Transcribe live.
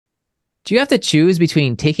Do you have to choose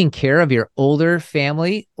between taking care of your older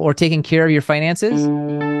family or taking care of your finances?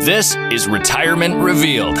 This is Retirement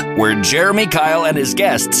Revealed, where Jeremy Kyle and his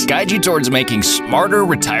guests guide you towards making smarter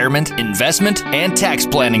retirement, investment, and tax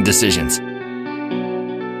planning decisions.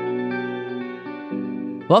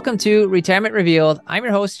 Welcome to Retirement Revealed. I'm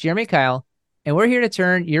your host, Jeremy Kyle, and we're here to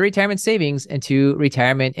turn your retirement savings into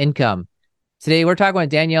retirement income. Today, we're talking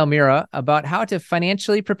with Danielle Miura about how to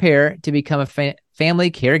financially prepare to become a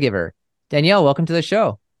family caregiver. Danielle, welcome to the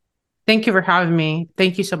show. Thank you for having me.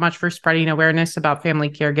 Thank you so much for spreading awareness about family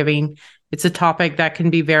caregiving. It's a topic that can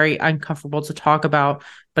be very uncomfortable to talk about,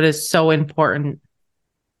 but is so important.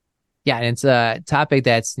 Yeah, and it's a topic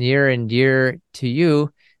that's near and dear to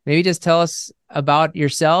you. Maybe just tell us about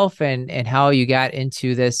yourself and how you got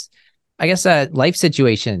into this, I guess, life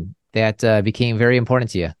situation that became very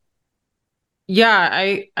important to you.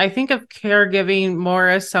 Yeah, I think of caregiving more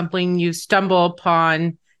as something you stumble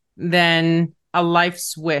upon than a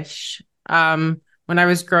life's wish. When I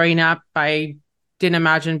was growing up, I didn't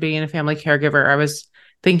imagine being a family caregiver. I was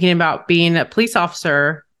thinking about being a police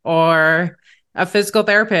officer or a physical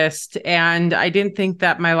therapist, and I didn't think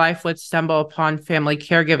that my life would stumble upon family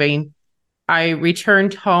caregiving. I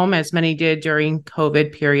returned home, as many did during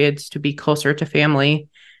COVID periods, to be closer to family.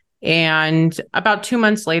 And about 2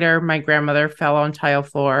 months later, my grandmother fell on tile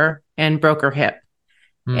floor and broke her hip.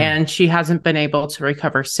 And she hasn't been able to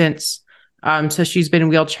recover since. So she's been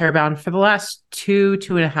wheelchair bound for the last two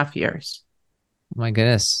and a half years. Oh my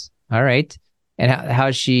goodness. All right. And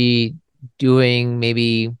how's she doing?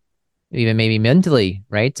 Maybe mentally,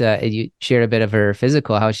 right? You shared a bit of her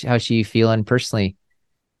physical. How's she feeling personally?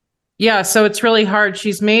 Yeah, so it's really hard.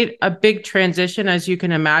 She's made a big transition, as you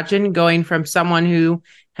can imagine, going from someone who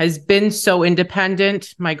has been so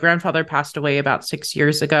independent. My grandfather passed away about 6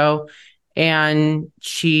 years ago, and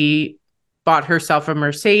she bought herself a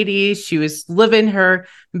Mercedes. She was living her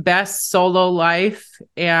best solo life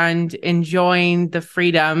and enjoying the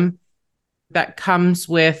freedom that comes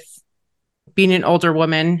with being an older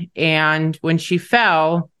woman. And when she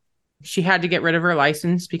fell, she had to get rid of her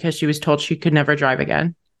license because she was told she could never drive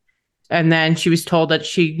again. And then she was told that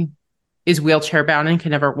she is wheelchair bound and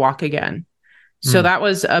can never walk again. So that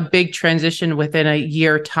was a big transition within a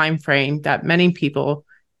year time frame that many people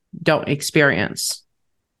don't experience.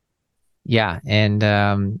 Yeah,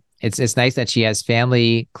 and it's nice that she has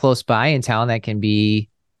family close by in town that can be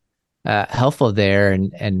helpful there.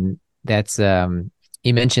 And that's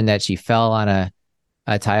you mentioned that she fell on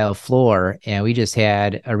a tile floor, and we just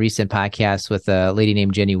had a recent podcast with a lady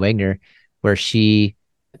named Jenny Wagner where she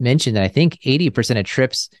mentioned that I think 80% of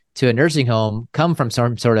trips to a nursing home come from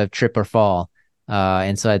some sort of trip or fall.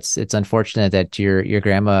 And so it's unfortunate that your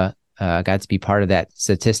grandma got to be part of that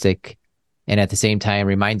statistic, and at the same time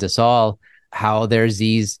reminds us all how there's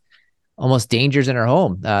these almost dangers in our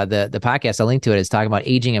home. The podcast, I'll link to it, is talking about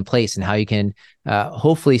aging in place and how you can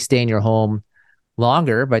hopefully stay in your home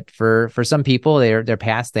longer. But for some people, they're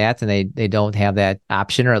past that and they don't have that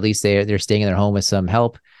option, or at least they're staying in their home with some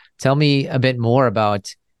help. Tell me a bit more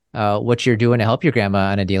about what you're doing to help your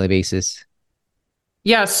grandma on a daily basis.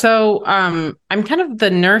 Yeah, so I'm kind of the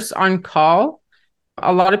nurse on call.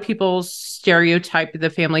 A lot of people stereotype the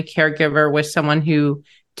family caregiver with someone who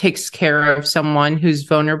takes care of someone who's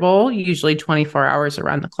vulnerable, usually 24 hours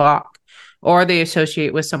around the clock, or they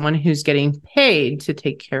associate with someone who's getting paid to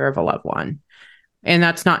take care of a loved one. And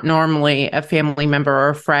that's not normally a family member or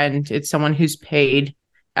a friend. It's someone who's paid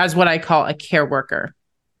as what I call a care worker.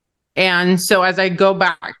 And so as I go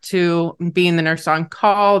back to being the nurse on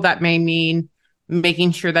call, that may mean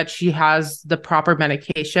making sure that she has the proper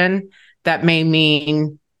medication. That may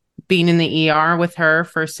mean being in the ER with her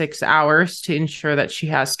for 6 hours to ensure that she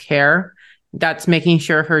has care. That's making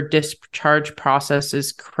sure her discharge process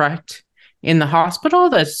is correct in the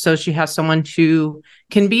hospital, so she has someone who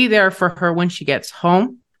can be there for her when she gets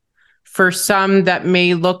home. For some, that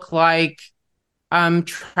may look like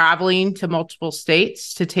traveling to multiple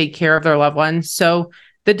states to take care of their loved ones. So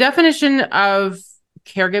the definition of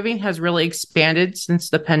caregiving has really expanded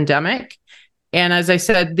since the pandemic. And as I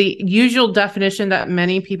said, the usual definition that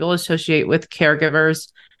many people associate with caregivers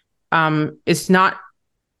is not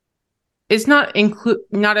as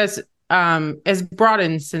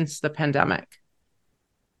broadened since the pandemic.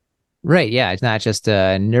 Right. Yeah. It's not just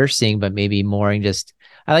nursing, but maybe more in just,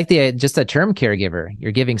 I like just the term caregiver.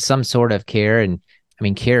 You're giving some sort of care, and I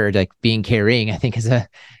mean, care, like being caring, I think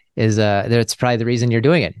that's probably the reason you're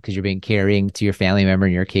doing it, because you're being caring to your family member,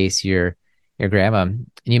 in your case, your grandma.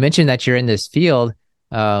 And you mentioned that you're in this field,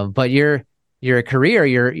 but your career,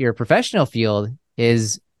 your professional field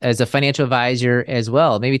is as a financial advisor as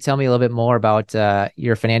well. Maybe tell me a little bit more about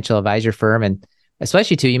your financial advisor firm, and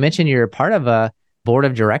especially too, you mentioned you're part of a board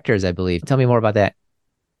of directors, I believe. Tell me more about that.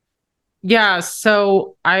 Yeah,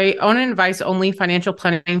 so I own an advice-only financial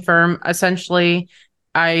planning firm. Essentially,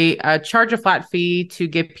 I charge a flat fee to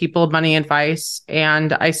give people money advice,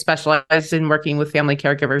 and I specialize in working with family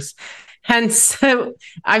caregivers. Hence,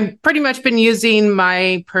 I've pretty much been using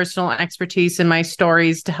my personal expertise and my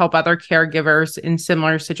stories to help other caregivers in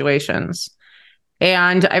similar situations.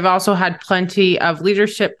 And I've also had plenty of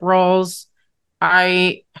leadership roles.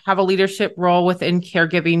 I have a leadership role within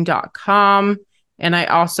caregiving.com. And I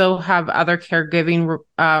also have other caregiving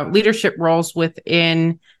leadership roles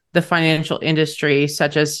within the financial industry,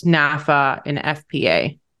 such as NAFA and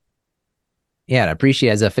FPA. Yeah, and I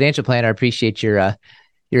appreciate, as a financial planner, I appreciate your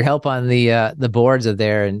help on the boards of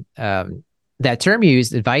there, and that term you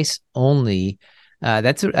used, advice only.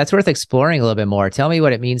 That's worth exploring a little bit more. Tell me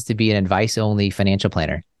what it means to be an advice only financial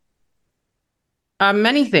planner.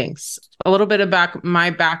 Many things. A little bit about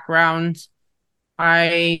my background.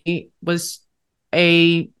 I was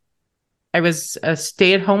a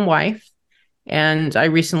stay-at-home wife, and I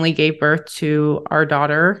recently gave birth to our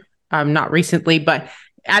daughter. Not recently, but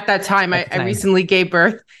at that time, I recently gave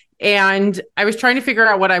birth, and I was trying to figure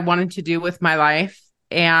out what I wanted to do with my life.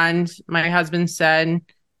 And my husband said,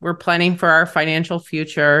 "We're planning for our financial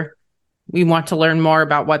future. We want to learn more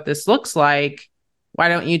about what this looks like. Why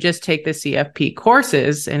don't you just take the CFP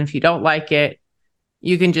courses? And if you don't like it,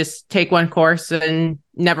 you can just take one course and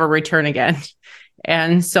never return again."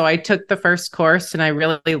 And so I took the first course and I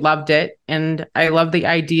really loved it. And I love the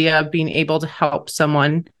idea of being able to help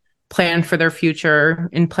someone plan for their future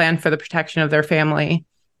and plan for the protection of their family.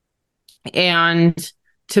 And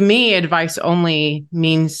to me, advice only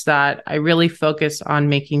means that I really focus on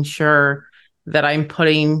making sure that I'm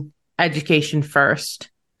putting education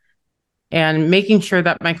first and making sure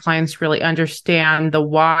that my clients really understand the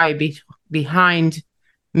why behind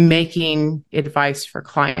making advice for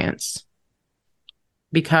clients.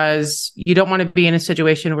 Because you don't want to be in a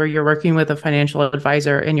situation where you're working with a financial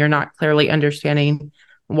advisor and you're not clearly understanding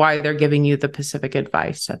why they're giving you the specific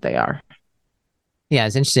advice that they are. Yeah,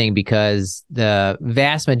 it's interesting because the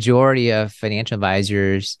vast majority of financial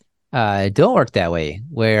advisors don't work that way,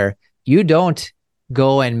 where you don't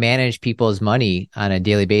go and manage people's money on a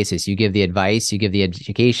daily basis. You give the advice, you give the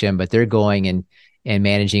education, but they're going and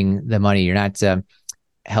managing the money. You're not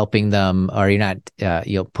helping them, or you're not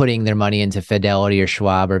putting their money into Fidelity or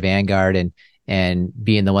Schwab or Vanguard and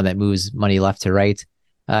being the one that moves money left to right.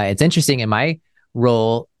 It's interesting, in my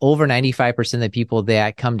role, over 95% of the people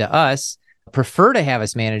that come to us prefer to have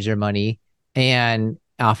us manage their money and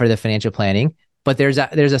offer the financial planning. But there's a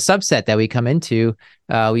subset that we come into.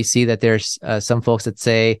 We see that there's some folks that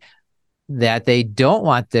say that they don't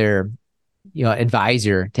want their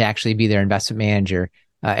advisor to actually be their investment manager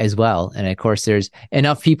as well. And of course, there's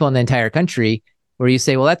enough people in the entire country where you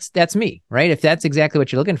say, well, that's me, right? If that's exactly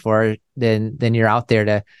what you're looking for, then you're out there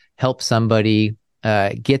to help somebody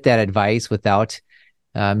get that advice without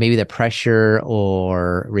maybe the pressure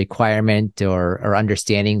or requirement or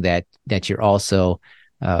understanding that you're also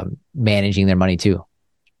managing their money too.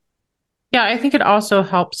 Yeah, I think it also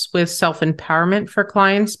helps with self-empowerment for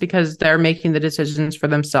clients because they're making the decisions for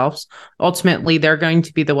themselves. Ultimately, they're going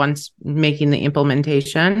to be the ones making the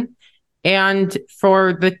implementation. And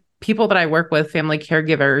for the people that I work with, family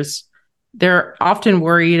caregivers, they're often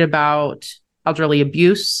worried about elderly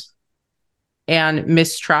abuse and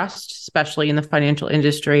mistrust, especially in the financial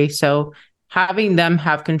industry. So having them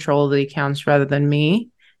have control of the accounts rather than me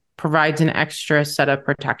provides an extra set of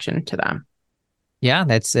protection to them. Yeah,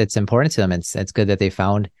 it's important to them. It's good that they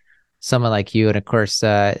found someone like you. And of course,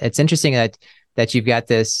 it's interesting that you've got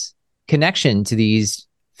this connection to these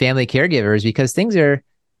family caregivers, because things are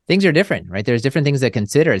different, right? There's different things to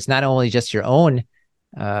consider. It's not only just your own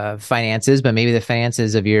finances, but maybe the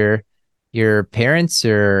finances of your parents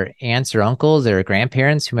or aunts or uncles or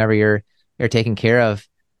grandparents, whomever you're taking care of.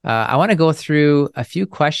 I want to go through a few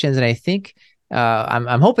questions, and I think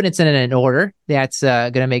I'm hoping it's in an order that's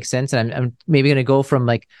going to make sense. And I'm maybe going to go from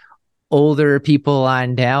like older people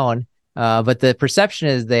on down. But the perception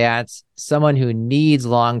is that someone who needs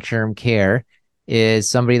long-term care is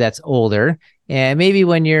somebody that's older. And maybe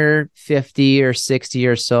when you're 50 or 60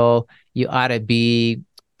 or so, you ought to be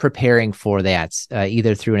preparing for that,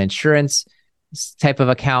 either through an insurance type of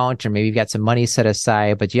account, or maybe you've got some money set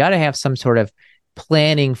aside, but you ought to have some sort of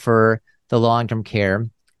planning for the long-term care.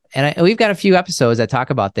 And we've got a few episodes that talk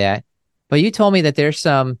about that, but you told me that there's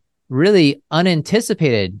some really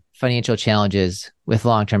unanticipated financial challenges with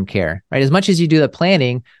long-term care, right? As much as you do the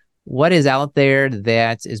planning, what is out there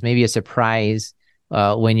that is maybe a surprise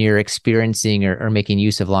when you're experiencing or making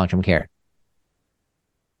use of long-term care?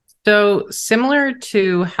 So similar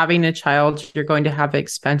to having a child, you're going to have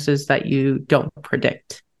expenses that you don't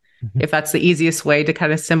predict. Mhm. If that's the easiest way to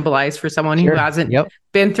kind of symbolize for someone who Sure. hasn't Yep.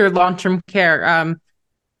 been through long-term care.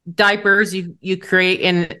 Diapers, you create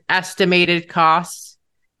an estimated cost,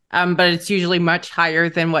 but it's usually much higher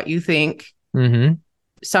than what you think. Mm-hmm.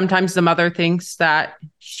 Sometimes the mother thinks that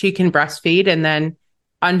she can breastfeed, and then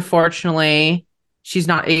unfortunately, she's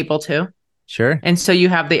not able to. Sure. And so you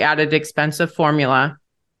have the added expense of formula.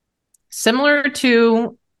 Similar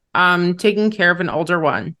to taking care of an older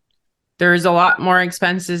one, there's a lot more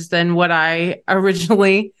expenses than what I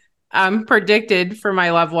originally predicted for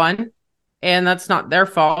my loved one. And that's not their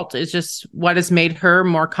fault. It's just what has made her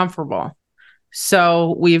more comfortable.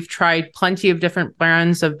 So we've tried plenty of different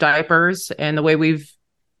brands of diapers, and the way we've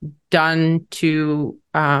done to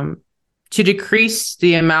decrease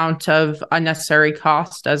the amount of unnecessary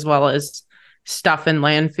cost as well as stuff in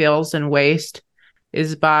landfills and waste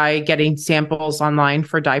is by getting samples online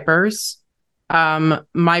for diapers.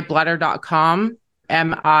 Mybladder.com,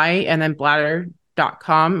 MI, and then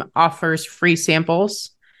bladder.com offers free samples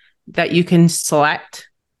that you can select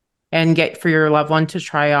and get for your loved one to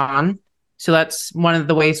try on. So that's one of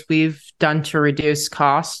the ways we've done to reduce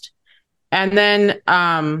cost. And then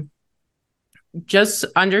just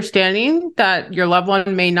understanding that your loved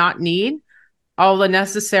one may not need all the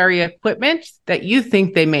necessary equipment that you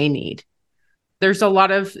think they may need. There's a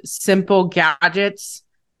lot of simple gadgets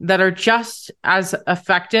that are just as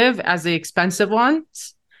effective as the expensive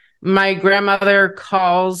ones. My grandmother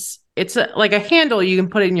calls it's like a handle you can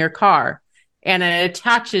put in your car, and it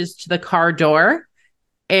attaches to the car door.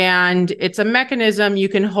 And it's a mechanism you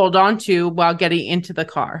can hold on to while getting into the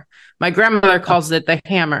car. My grandmother calls it the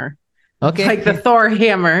hammer, Okay. like the Thor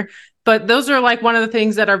hammer. But those are like one of the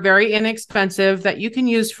things that are very inexpensive that you can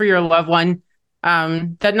use for your loved one,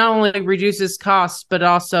 that not only reduces costs, but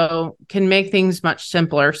also can make things much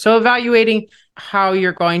simpler. So evaluating how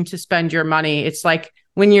you're going to spend your money. It's like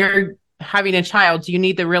when you're having a child, do you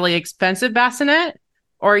need the really expensive bassinet,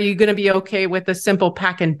 or are you going to be okay with a simple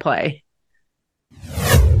pack and play?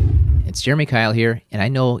 It's Jeremy Kyle here, and I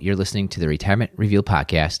know you're listening to the Retirement Reveal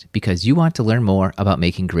podcast because you want to learn more about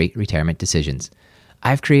making great retirement decisions.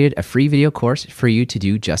 I've created a free video course for you to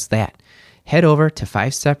do just that. Head over to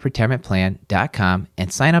 5stepretirementplan.com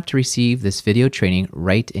and sign up to receive this video training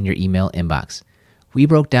right in your email inbox. We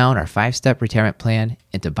broke down our 5-step retirement plan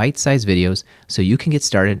into bite-sized videos so you can get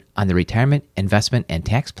started on the retirement, investment, and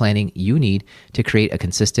tax planning you need to create a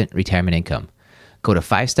consistent retirement income. Go to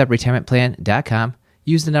 5stepretirementplan.com,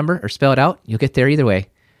 use the number or spell it out. You'll get there either way.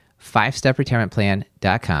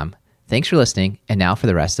 5stepretirementplan.com. Thanks for listening, and now for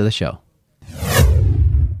the rest of the show.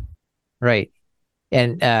 Right.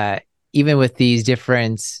 And even with these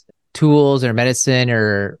different tools or medicine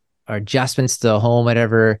or adjustments to the home,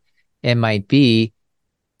 whatever it might be,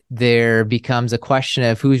 there becomes a question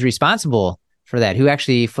of who's responsible for that, who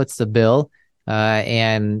actually foots the bill.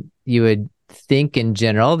 And you would think in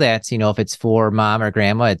general that, if it's for mom or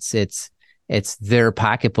grandma, it's their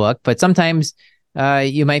pocketbook. But sometimes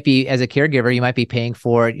you might be, as a caregiver, you might be paying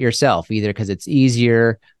for it yourself, either because it's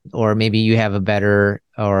easier or maybe you have a better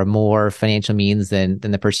or more financial means than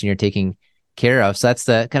the person you're taking care of. So that's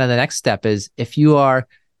the kind of the next step is if you are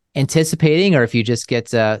anticipating or if you just get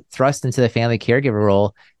thrust into the family caregiver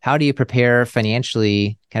role, how do you prepare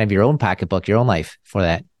financially, kind of your own pocketbook, your own life for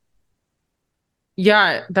that?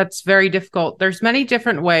 Yeah, that's very difficult. There's many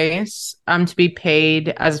different ways to be paid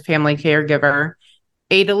as a family caregiver.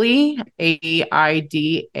 Aidally,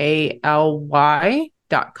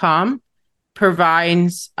 AIDALY.com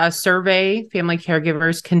provides a survey family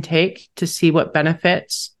caregivers can take to see what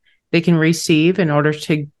benefits they can receive in order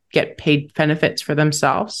to get paid benefits for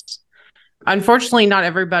themselves. Unfortunately, not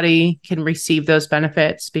everybody can receive those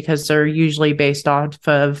benefits because they're usually based off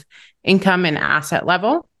of income and asset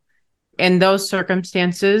level. In those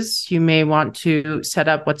circumstances, you may want to set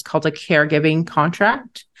up what's called a caregiving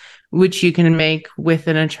contract, which you can make with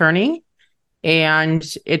an attorney. And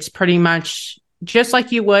it's pretty much just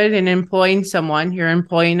like you would in employing someone. You're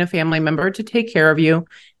employing a family member to take care of you,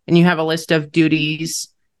 and you have a list of duties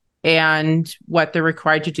and what they're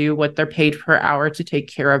required to do, what they're paid per hour to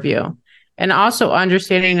take care of you. And also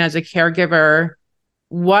understanding as a caregiver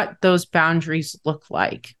what those boundaries look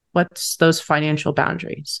like. What's those financial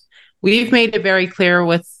boundaries? We've made it very clear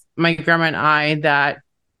with my grandma and I that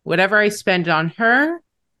whatever I spend on her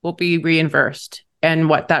will be reimbursed. And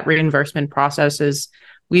what that reimbursement process is,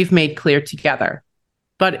 we've made clear together.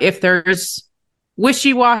 But if there's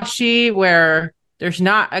wishy-washy where there's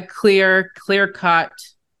not a clear cut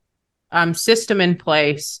system in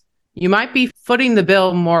place, you might be footing the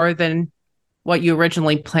bill more than what you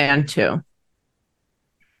originally planned to.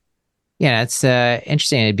 Yeah, it's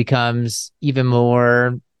interesting. It becomes even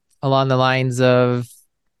more along the lines of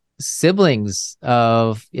siblings,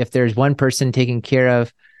 of if there's one person taking care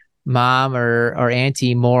of mom or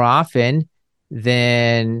auntie more often,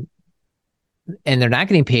 then and they're not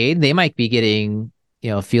getting paid, they might be getting,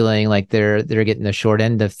 feeling like they're getting the short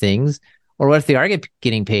end of things. Or what if they are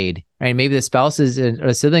getting paid, right? Maybe the spouses or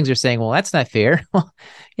the siblings are saying, well, that's not fair. Well,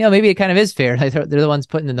 maybe it kind of is fair. They're the ones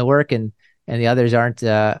putting in the work, and the others aren't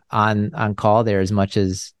on call there as much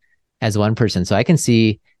as one person. So I can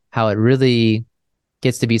see how it really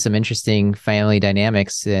gets to be some interesting family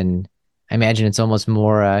dynamics. And I imagine it's almost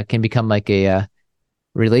more can become like a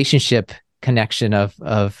relationship connection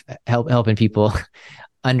of helping people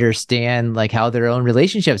understand like how their own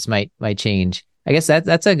relationships might change. I guess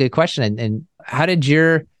that's a good question. And how did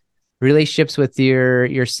your relationships with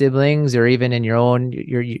your siblings, or even in your own,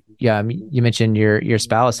 you mentioned your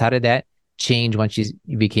spouse, how did that change once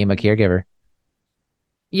you became a caregiver?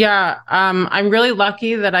 Yeah, I'm really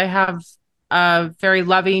lucky that I have a very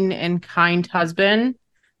loving and kind husband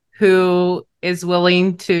who is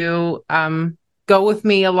willing to go with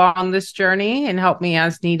me along this journey and help me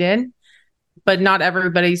as needed. But not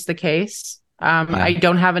everybody's the case. Yeah. I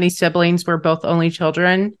don't have any siblings. We're both only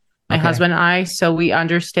children, my Okay. husband and I. So we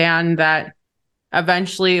understand that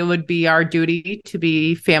eventually it would be our duty to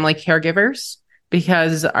be family caregivers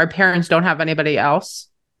because our parents don't have anybody else.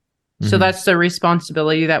 So Mm-hmm. that's the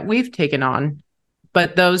responsibility that we've taken on.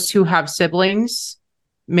 But those who have siblings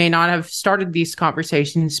may not have started these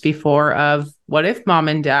conversations before of what if mom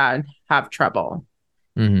and dad have trouble?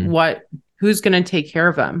 Mm-hmm. Who's going to take care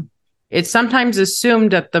of them? It's sometimes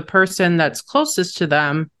assumed that the person that's closest to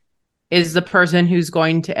them is the person who's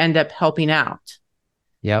going to end up helping out.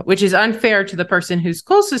 Yep. Which is unfair to the person who's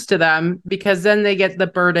closest to them, because then they get the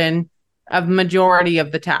burden of majority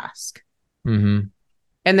of the task. Mm-hmm.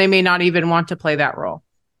 And they may not even want to play that role.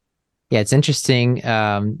 Yeah, it's interesting.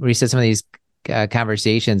 Where you said some of these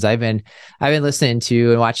conversations, I've been listening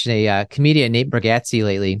to and watching a comedian, Nate Bargatze,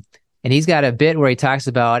 lately, and he's got a bit where he talks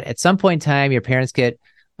about at some point in time, your parents get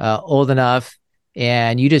old enough,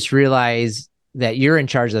 and you just realize that you're in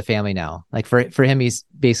charge of the family now. Like for him, he's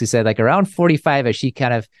basically said like around 45, as she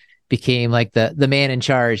kind of became like the man in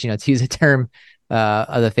charge, to use a term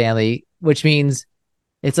of the family, which means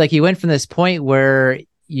it's like you went from this point where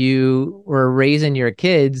you were raising your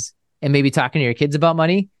kids and maybe talking to your kids about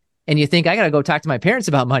money, and you think, I got to go talk to my parents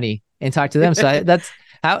about money and talk to them. So that's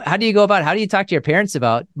how do you go about, how do you talk to your parents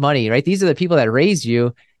about money, right? These are the people that raised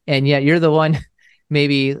you, and yet you're the one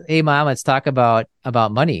maybe, hey mom, let's talk about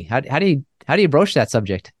money. How do you broach that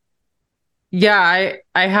subject? Yeah,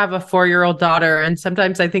 I have a 4-year-old daughter, and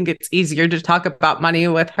sometimes I think it's easier to talk about money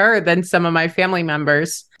with her than some of my family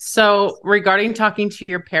members. So regarding talking to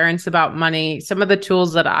your parents about money, some of the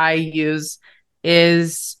tools that I use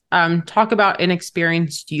is talk about an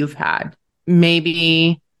experience you've had.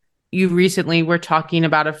 Maybe you recently were talking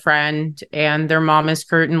about a friend and their mom is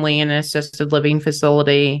currently in an assisted living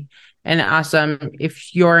facility, and ask them,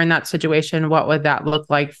 if you're in that situation, what would that look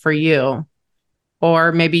like for you?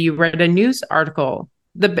 Or maybe you read a news article.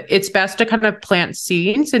 It's best to kind of plant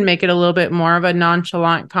seeds and make it a little bit more of a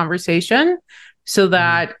nonchalant conversation so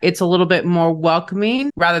that it's a little bit more welcoming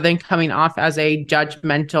rather than coming off as a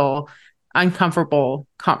judgmental, uncomfortable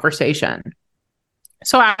conversation.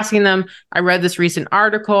 So asking them, I read this recent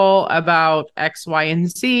article about X, Y, and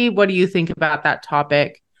Z. What do you think about that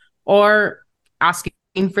topic? Or asking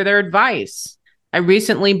for their advice. I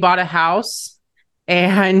recently bought a house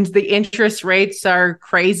and the interest rates are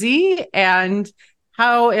crazy. And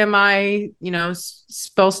how am I,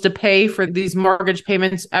 supposed to pay for these mortgage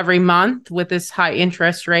payments every month with this high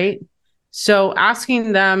interest rate? So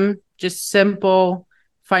asking them just simple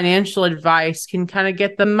financial advice can kind of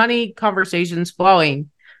get the money conversations flowing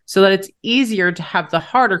so that it's easier to have the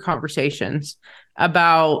harder conversations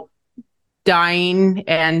about dying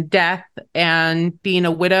and death and being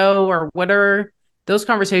a widow or whatever. Those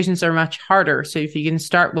conversations are much harder. So if you can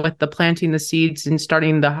start with the planting the seeds and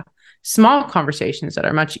starting the small conversations that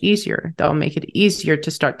are much easier, that'll make it easier to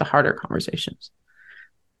start the harder conversations.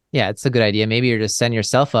 Yeah, it's a good idea. Maybe you're just setting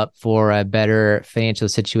yourself up for a better financial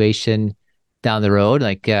situation down the road.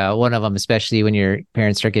 Like one of them, especially when your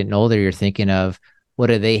parents start getting older, you're thinking of what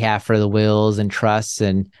do they have for the wills and trusts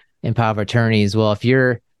and power of attorneys. Well, if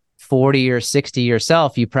you're 40 or 60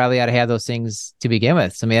 yourself, you probably ought to have those things to begin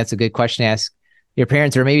with. So maybe that's a good question to ask your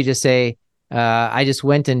parents, or maybe just say, I just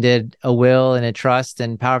went and did a will and a trust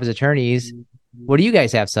and power of attorneys. what do you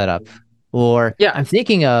guys have set up? Or Yeah. I'm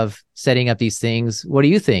thinking of setting up these things. What do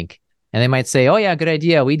you think? And they might say, oh yeah, good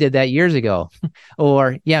idea. We did that years ago.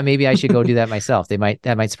 Or yeah, maybe I should go do that myself. That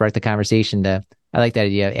might spark the conversation I like that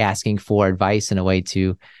idea of asking for advice in a way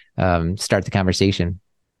to start the conversation.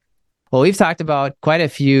 Well, we've talked about quite a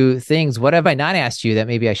few things. What have I not asked you that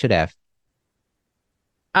maybe I should have?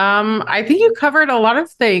 I think you covered a lot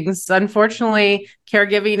of things. Unfortunately,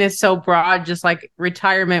 caregiving is so broad, just like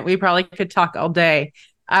retirement. We probably could talk all day.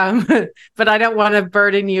 Um, but I don't want to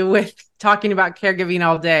burden you with talking about caregiving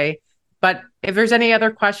all day. But if there's any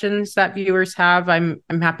other questions that viewers have, I'm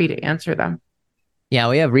happy to answer them. Yeah,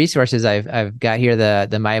 we have resources. I've got here the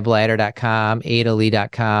mybladder.com,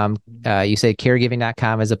 adalee.com. You said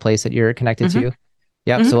caregiving.com is a place that you're connected to.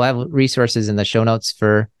 Yep. So we'll have resources in the show notes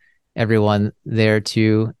for everyone there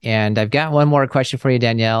too. And I've got one more question for you,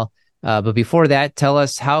 Danielle. But before that, tell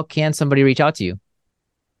us, how can somebody reach out to you?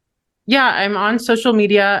 Yeah, I'm on social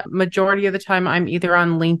media. Majority of the time, I'm either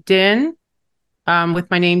on LinkedIn with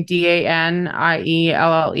my name,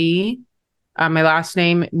 Danielle. My last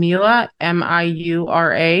name, Miura,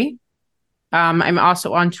 Miura. I'm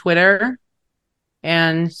also on Twitter.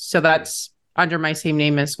 And so that's under my same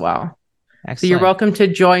name as well. Excellent. So you're welcome to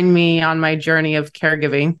join me on my journey of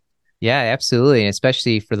caregiving. Yeah, absolutely. And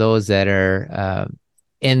especially for those that are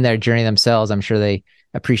in their journey themselves, I'm sure they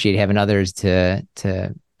appreciate having others to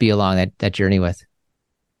be along that journey with.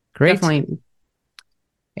 Great. Definitely.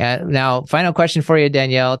 Now, final question for you,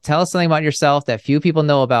 Danielle. Tell us something about yourself that few people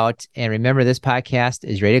know about. And remember, this podcast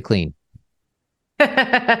is rated clean.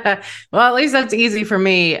 Well, at least that's easy for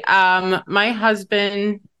me. My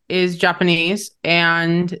husband is Japanese,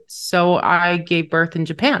 and so I gave birth in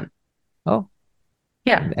Japan. Oh,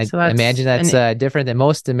 yeah. So I imagine that's different than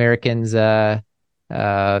most Americans'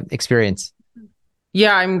 experience.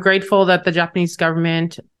 Yeah, I'm grateful that the Japanese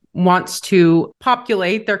government wants to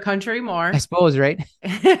populate their country more. I suppose, right?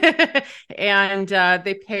 And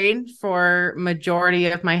they paid for majority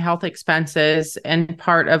of my health expenses, and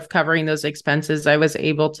part of covering those expenses, I was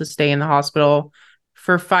able to stay in the hospital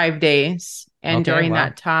for 5 days. And during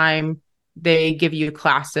that time, they give you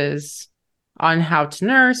classes on how to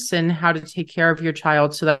nurse and how to take care of your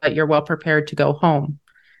child so that you're well prepared to go home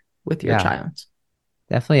with your child.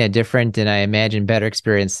 Definitely a different, and I imagine better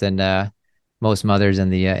experience than most mothers in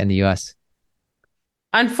the U.S.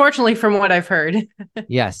 Unfortunately, from what I've heard.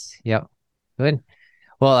 Yes. Yep. Good.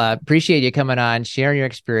 Well, appreciate you coming on, sharing your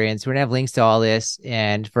experience. We're gonna have links to all this,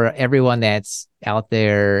 and for everyone that's out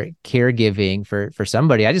there caregiving for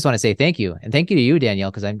somebody, I just want to say thank you, and thank you to you,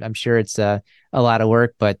 Danielle, because I'm sure it's a lot of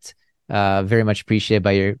work, but very much appreciated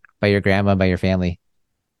by your grandma, by your family.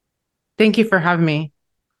 Thank you for having me.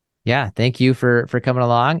 Yeah, thank you for coming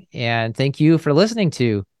along, and thank you for listening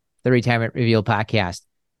to the Retirement Revealed podcast.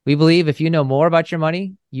 We believe if you know more about your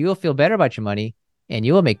money, you will feel better about your money, and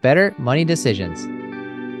you will make better money decisions.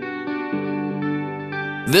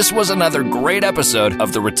 This was another great episode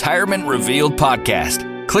of the Retirement Revealed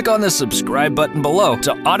podcast. Click on the subscribe button below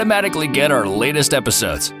to automatically get our latest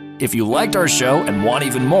episodes. If you liked our show and want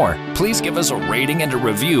even more, please give us a rating and a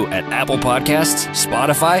review at Apple Podcasts,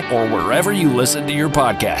 Spotify, or wherever you listen to your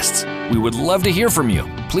podcasts. We would love to hear from you.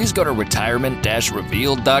 Please go to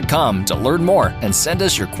retirement-revealed.com to learn more and send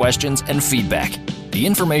us your questions and feedback. The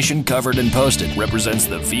information covered and posted represents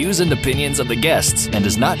the views and opinions of the guests and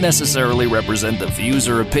does not necessarily represent the views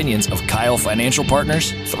or opinions of Kyle Financial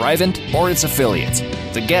Partners, Thrivent, or its affiliates.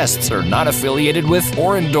 The guests are not affiliated with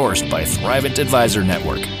or endorsed by Thrivent Advisor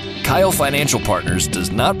Network. Kyle Financial Partners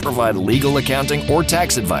does not provide legal, accounting, or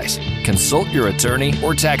tax advice. Consult your attorney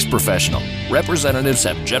or tax professional. Representatives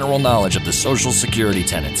have general knowledge of the Social Security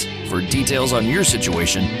tenets. For details on your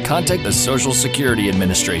situation, contact the Social Security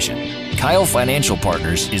Administration. Kyle Financial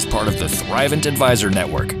Partners is part of the Thrivent Advisor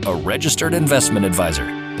Network, a registered investment advisor.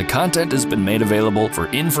 The content has been made available for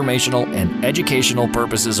informational and educational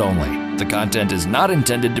purposes only. The content is not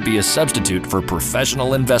intended to be a substitute for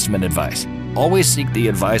professional investment advice. Always seek the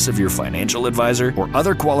advice of your financial advisor or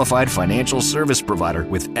other qualified financial service provider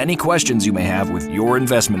with any questions you may have with your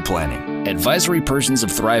investment planning. Advisory persons of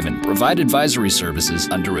Thrivent provide advisory services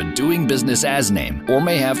under a doing business as name or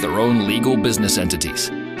may have their own legal business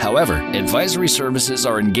entities. However, advisory services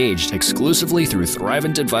are engaged exclusively through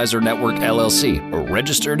Thrivent Advisor Network LLC, a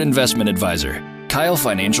registered investment advisor. Kyle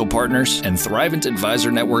Financial Partners and Thrivent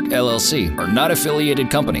Advisor Network LLC are not affiliated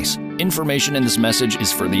companies. Information in this message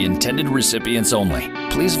is for the intended recipients only.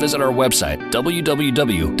 Please visit our website,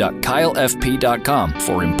 www.kylefp.com,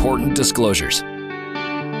 for important disclosures.